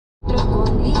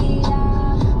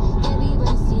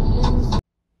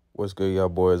What's good, y'all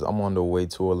boys? I'm on the way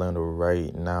to Orlando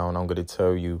right now, and I'm going to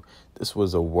tell you this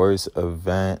was the worst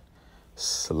event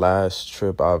 /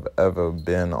 trip I've ever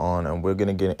been on, and we're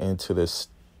going to get into the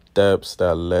steps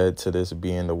that led to this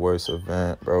being the worst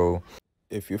event, bro.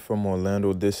 If you're from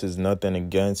Orlando, this is nothing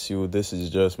against you. This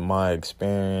is just my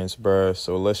experience, bro.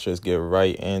 So let's just get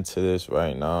right into this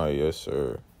right now. Yes,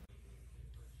 sir.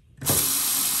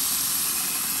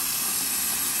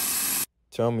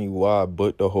 Tell me why I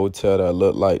booked a hotel that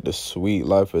looked like the sweet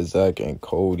life of Zach and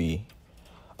Cody.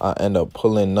 I end up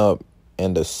pulling up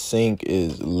and the sink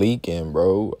is leaking,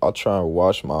 bro. I try and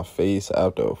wash my face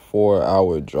after a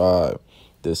 4-hour drive.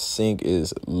 The sink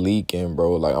is leaking,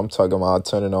 bro. Like, I'm talking about I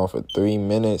turn it on for 3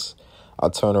 minutes. I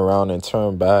turn around and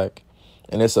turn back.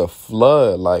 And it's a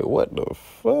flood. Like, what the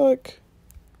fuck?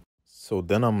 So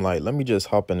then I'm like, let me just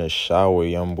hop in the shower,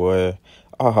 young boy.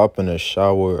 I hop in the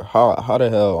shower. How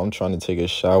the hell I'm trying to take a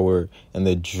shower and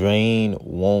the drain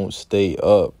won't stay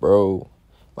up, bro?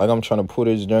 Like, I'm trying to put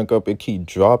this drink up, it keep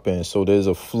dropping. So there's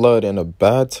a flood in the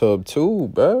bathtub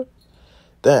too, bro.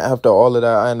 Then after all of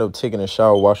that, I end up taking a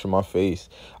shower, washing my face.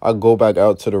 I go back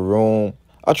out to the room.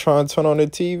 I try and turn on the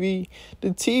TV.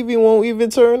 The TV won't even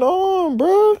turn on,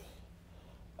 bro.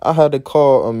 I had to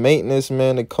call a maintenance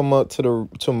man to come up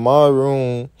to my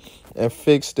room and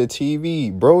fix the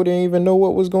TV. Bro didn't even know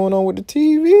what was going on with the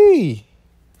TV.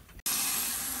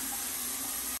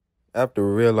 After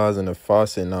realizing the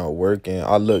faucet not working,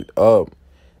 I looked up.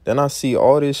 Then I see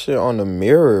all this shit on the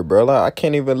mirror, bro. Like, I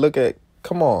can't even look at...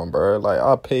 Come on, bro. Like,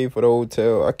 I paid for the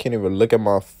hotel. I can't even look at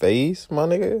my face, my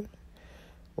nigga.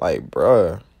 Like,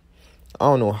 bro. I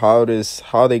don't know how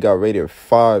they got rated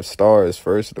 5 stars,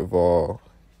 first of all.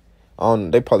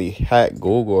 They probably hacked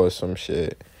Google or some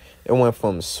shit. It went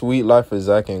from Sweet Life of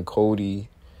Zach and Cody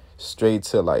straight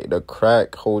to, like, the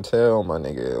crack hotel, my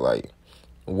nigga. Like,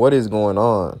 what is going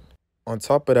on? On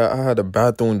top of that, I had the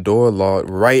bathroom door locked.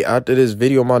 Right after this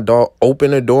video, my dog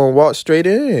opened the door and walked straight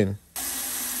in.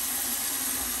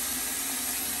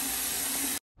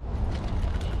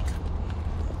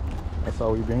 That's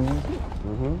all we bring in?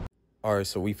 Mm-hmm. All right,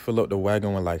 so we fill up the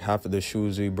wagon with like half of the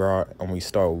shoes we brought, and we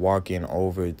start walking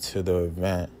over to the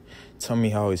event. Tell me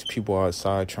how it's people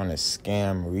outside trying to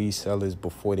scam resellers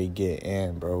before they get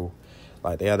in, bro.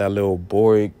 Like, they had that little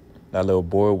board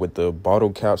with the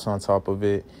bottle caps on top of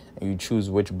it, and you choose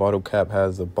which bottle cap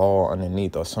has the ball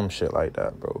underneath or some shit like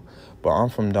that, bro. But I'm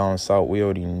from down south. We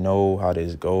already know how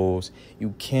this goes.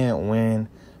 You can't win.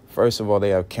 First of all, they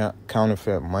have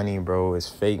counterfeit money, bro. It's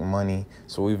fake money.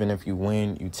 So even if you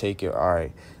win, you take it. All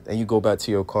right. Then you go back to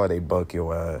your car, they buck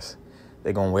your ass.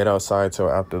 They going to wait outside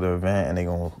till after the event, and they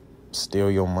going to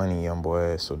steal your money, young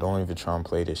boy. So don't even try and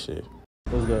play this shit.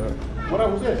 What's good?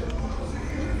 What was it?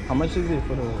 How much is it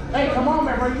for the... Hey, come on,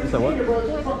 man, bro. You said what?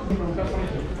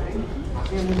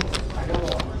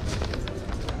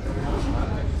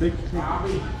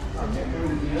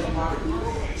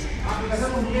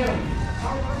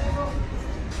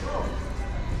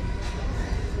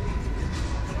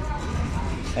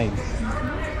 Hey.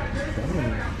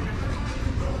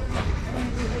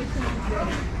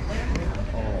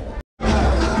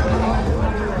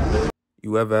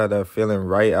 You ever had that feeling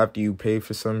right after you pay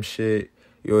for some shit?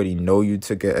 You already know you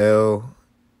took an L.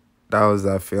 That was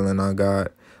that feeling I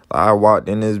got. Like, I walked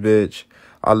in this bitch.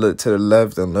 I looked to the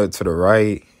left and looked to the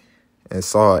right and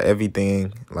saw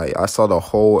everything. Like, I saw the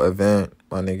whole event,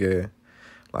 my nigga.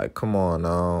 Like, come on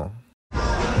now. This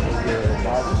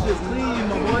shit's clean,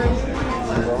 my boy.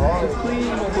 It's clean,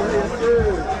 my boy. Yes,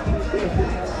 sir.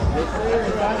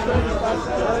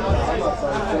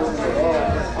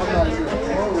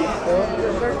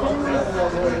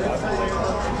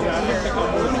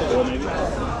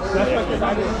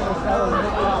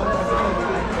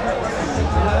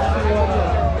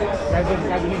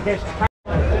 Yes,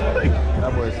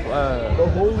 That boy's flat. The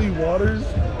holy waters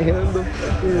and the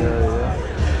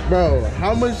fucking... Bro,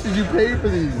 how much did you pay for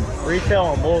these? Retail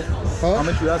on both. Huh? How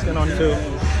much you asking on two?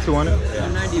 200?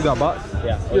 Yeah. You got box?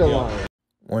 Yeah. You're lying.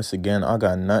 Once again, I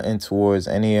got nothing towards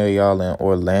any of y'all in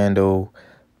Orlando,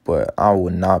 but I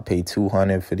would not pay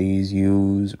 $200 for these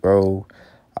used, bro.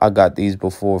 I got these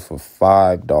before for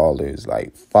 $5,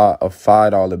 like a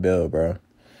 $5 bill, bro.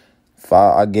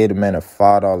 I gave the man a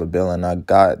 $5 bill, and I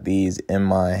got these in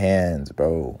my hands,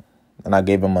 bro. And I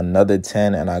gave him another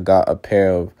 10, and I got a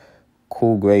pair of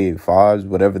cool grade 5s,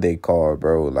 whatever they call it,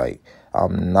 bro. Like,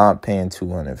 I'm not paying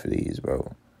 $200 for these,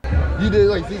 bro. You did,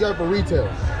 like, so you got it for retail?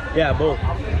 Yeah, both.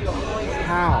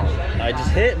 How? I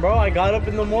just hit, bro. I got up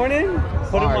in the morning,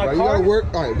 put in my car. You gotta work.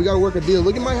 All right, we gotta work a deal.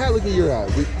 Look at my hat. Look at your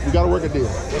hat. We gotta work a deal.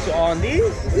 What's on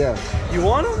these? Yeah. You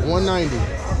want them? 190.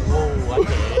 Oh, I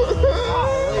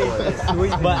can't.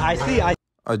 But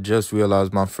I just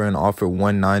realized my friend offered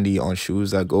 $190 on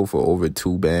shoes that go for over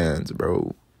 2 bands,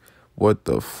 bro. What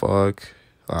the fuck?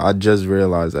 I just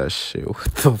realized that shit.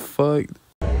 What the fuck?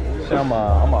 Shit, I'ma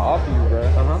offer you, bro.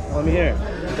 Let me hear.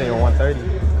 You think 130?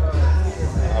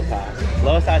 I'll pass.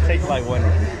 Lowest I take is like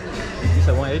 180. You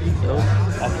said 180? Low?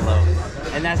 That's low.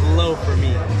 And that's low for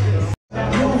me.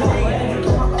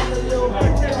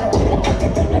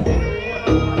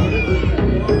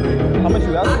 How much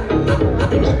you asking? You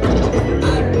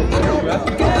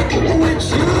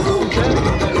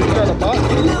got a box?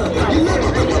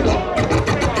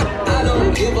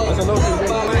 That's a low for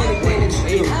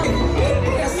you.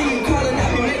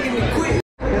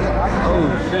 Oh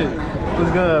shit.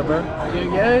 What's good, bro? You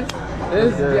good?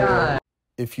 This guy.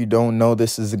 If you don't know,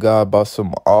 this is the guy I bought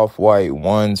some off-white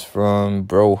ones from.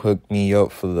 Bro hooked me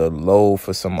up for the low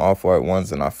for some off-white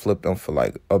ones, and I flipped them for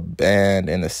like a band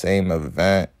in the same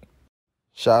event.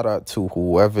 Shout out to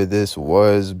whoever this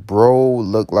was. Bro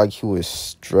looked like he was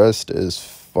stressed as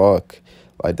fuck.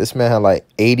 Like, this man had like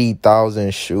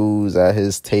 80,000 shoes at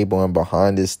his table and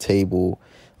behind his table.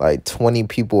 Like 20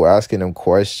 people asking him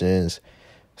questions.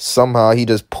 Somehow he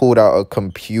just pulled out a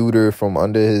computer from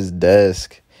under his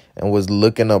desk and was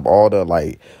looking up all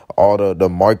the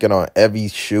market on every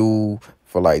shoe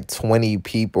for like 20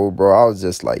 people, bro. I was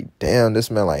just like, damn,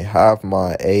 this man like half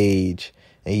my age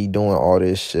and he doing all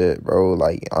this shit, bro.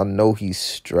 Like, I know he's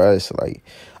stressed. Like,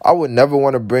 I would never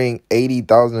want to bring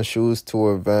 80,000 shoes to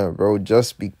an event, bro,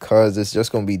 just because it's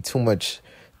just gonna be too much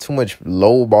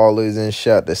low ballers and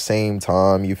shit at the same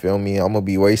time. You feel me? I'm gonna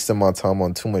be wasting my time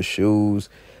on too much shoes.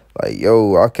 Like,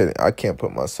 yo, I can't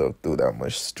put myself through that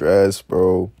much stress,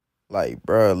 bro. Like,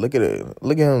 bro, look at it.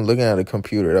 Look at him looking at a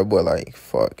computer. That boy like,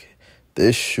 fuck,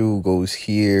 this shoe goes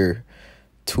here,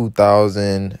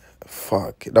 2,000.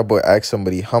 Fuck. That boy asked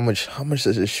somebody, how much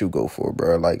does this shoe go for,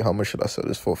 bro? Like, how much should I sell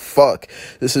this for? Fuck,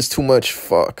 this is too much.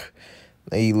 Fuck.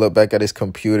 Then he looked back at his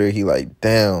computer. He like,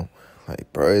 damn.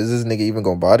 Like, bro, is this nigga even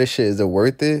gonna buy this shit? Is it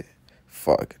worth it?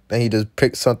 Fuck. Then he just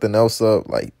picked something else up.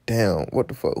 Like, damn, what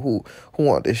the fuck? Who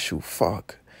want this shoe?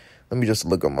 Fuck. Let me just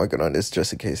look up market on this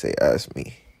just in case they ask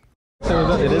me. Yo,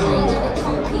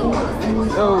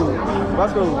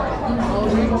 Roszko.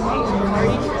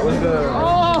 What's good?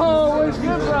 Oh, what's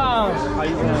good, bro? How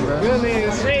you doing, bro? Good,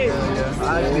 man. Straight.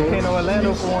 I actually came to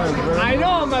Orlando for one, bro. I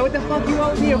know, man. What the fuck you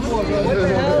out here for, bro? What the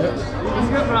hell? What's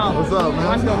good, bro? What's up, man?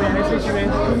 Roszko, man. Nice to meet you, man.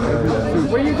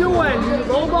 What you doing?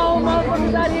 Low ball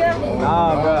motherfuckers out here?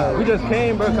 Nah, bro. We just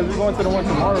came, bro, because we're going to the one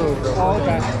tomorrow, bro. Oh,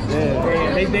 okay.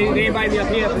 Yeah. They invited me up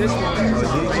here for this one.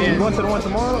 You going to the one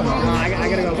tomorrow? I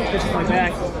gotta go fix my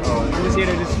back. I'm just here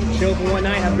to just chill for one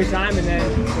night, have a good time, and then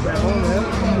go back home, man.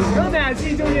 Good, man. I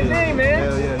see you doing your thing, man.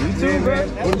 Hell yeah. You too, bro.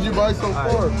 What did you buy so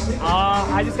far?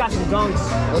 I just got some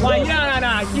dunks. Like,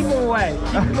 nah. Keep them away.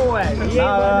 Keep them away.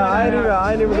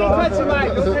 I ain't even Don't touch your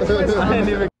mic. Don't touch your mic. I ain't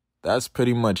even. That's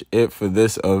pretty much it for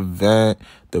this event.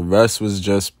 The rest was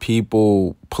just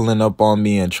people pulling up on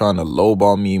me and trying to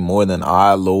lowball me more than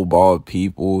I lowballed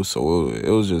people. So it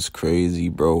was just crazy,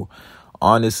 bro.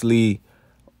 Honestly,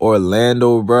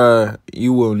 Orlando, bruh,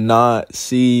 you will not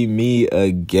see me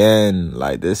again.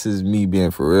 Like, this is me being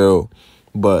for real.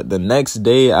 But the next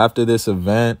day after this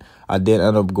event, I did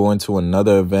end up going to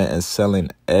another event and selling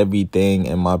everything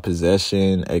in my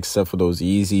possession except for those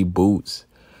Yeezy boots.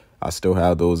 I still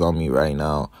have those on me right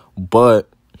now. But,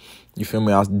 you feel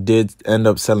me? I did end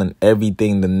up selling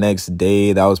everything the next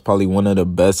day. That was probably one of the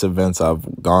best events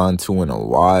I've gone to in a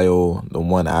while. The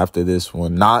one after this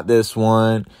one. Not this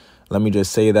one. Let me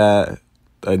just say that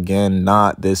again,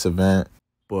 not this event.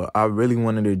 But I really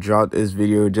wanted to drop this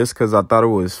video just because I thought it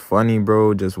was funny,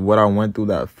 bro. Just what I went through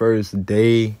that first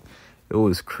day. It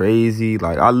was crazy.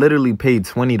 Like, I literally paid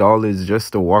 $20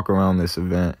 just to walk around this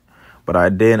event. But I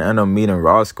did end up meeting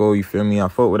Roszko, you feel me? I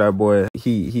fought with that boy.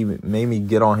 He made me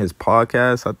get on his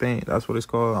podcast, I think. That's what it's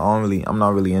called. I'm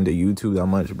not really into YouTube that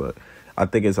much, but I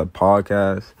think it's a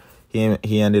podcast.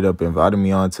 He ended up inviting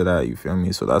me onto that, you feel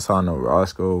me? So that's how I know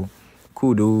Roszko.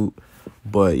 Cool dude.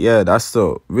 But yeah, that's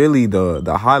really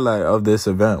the highlight of this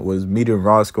event was meeting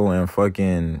Roszko and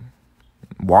fucking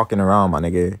walking around, my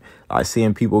nigga. Like,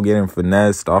 seeing people getting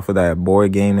finessed off of that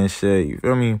board game and shit, you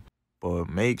feel me? But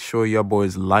make sure your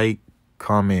boys like,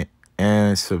 comment,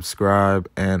 and subscribe,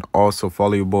 and also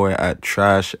follow your boy at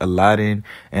Trash Aladdin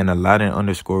and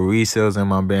Aladdin_resales and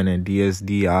my band at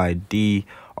d.s.d.I.d.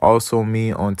 Also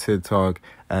me on TikTok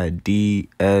at d.s.d.I.d.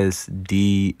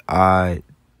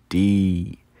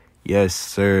 Yes,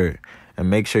 sir. And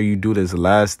make sure you do this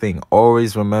last thing.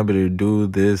 Always remember to do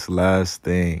this last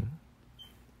thing.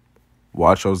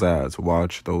 Watch those ads.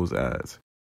 Watch those ads.